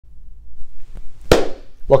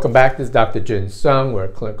Welcome back. This is Dr. Jin Sung, where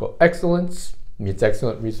clinical excellence meets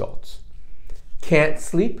excellent results. Can't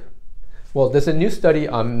sleep? Well, there's a new study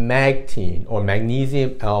on Magtein, or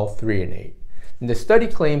Magnesium L-Threonate. And the study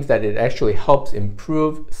claims that it actually helps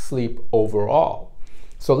improve sleep overall.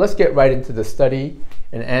 So let's get right into the study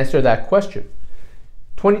and answer that question.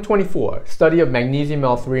 2024 study of Magnesium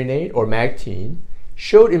L-Threonate, or Magtein,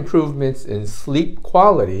 showed improvements in sleep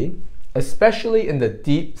quality, especially in the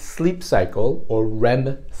deep sleep cycle, or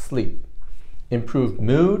REM sleep, improved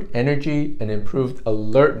mood, energy, and improved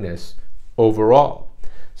alertness overall.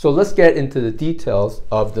 So let's get into the details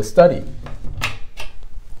of the study.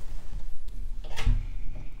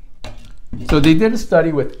 So they did a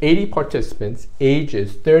study with 80 participants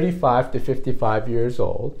ages 35 to 55 years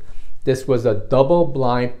old. This was a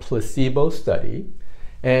double-blind placebo study,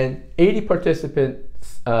 and 80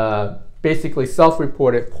 participants basically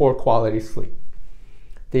self-reported poor quality sleep.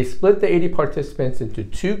 They split the 80 participants into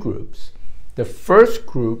two groups. The first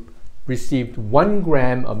group received 1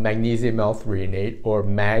 gram of magnesium L-Threonate, or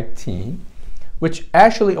Magtein, which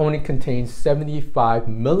actually only contains 75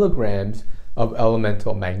 milligrams of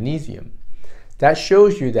elemental magnesium. That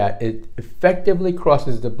shows you that it effectively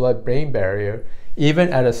crosses the blood-brain barrier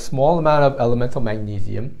even at a small amount of elemental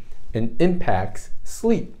magnesium and impacts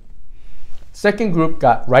sleep. Second group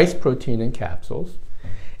got rice protein in capsules,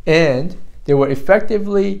 and they were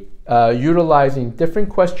effectively utilizing different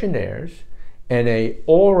questionnaires and a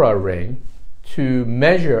aura ring to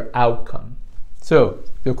measure outcome. So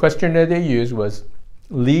the questionnaire they used was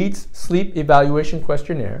Leeds Sleep Evaluation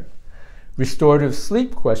Questionnaire, Restorative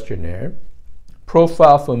Sleep Questionnaire,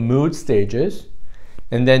 Profile for Mood Stages,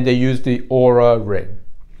 and then they used the aura ring.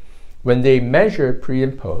 When they measured pre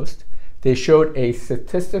and post, they showed a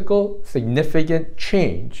statistical significant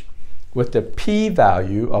change with a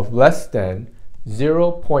p-value of less than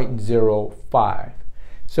 0.05.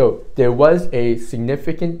 So there was a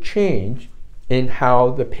significant change in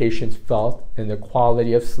how the patients felt and the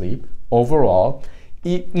quality of sleep overall,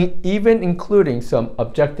 even including some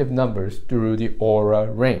objective numbers through the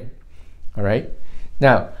aura ring. All right.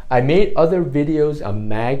 Now, I made other videos on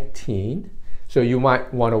Magtein, so you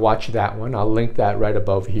might want to watch that one. I'll link that right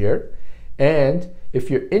above here. And if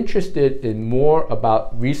you're interested in more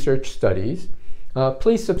about research studies,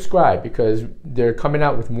 please subscribe, because they're coming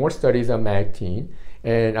out with more studies on Magtein,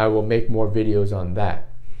 and I will make more videos on that.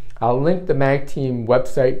 I'll link the Magtein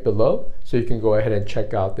website below so you can go ahead and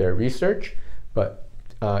check out their research, but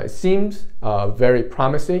it seems very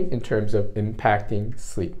promising in terms of impacting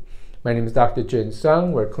sleep. My name is Dr. Jin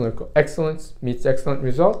Sung, where clinical excellence meets excellent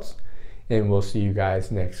results, and we'll see you guys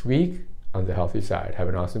next week on the healthy side. Have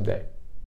an awesome day.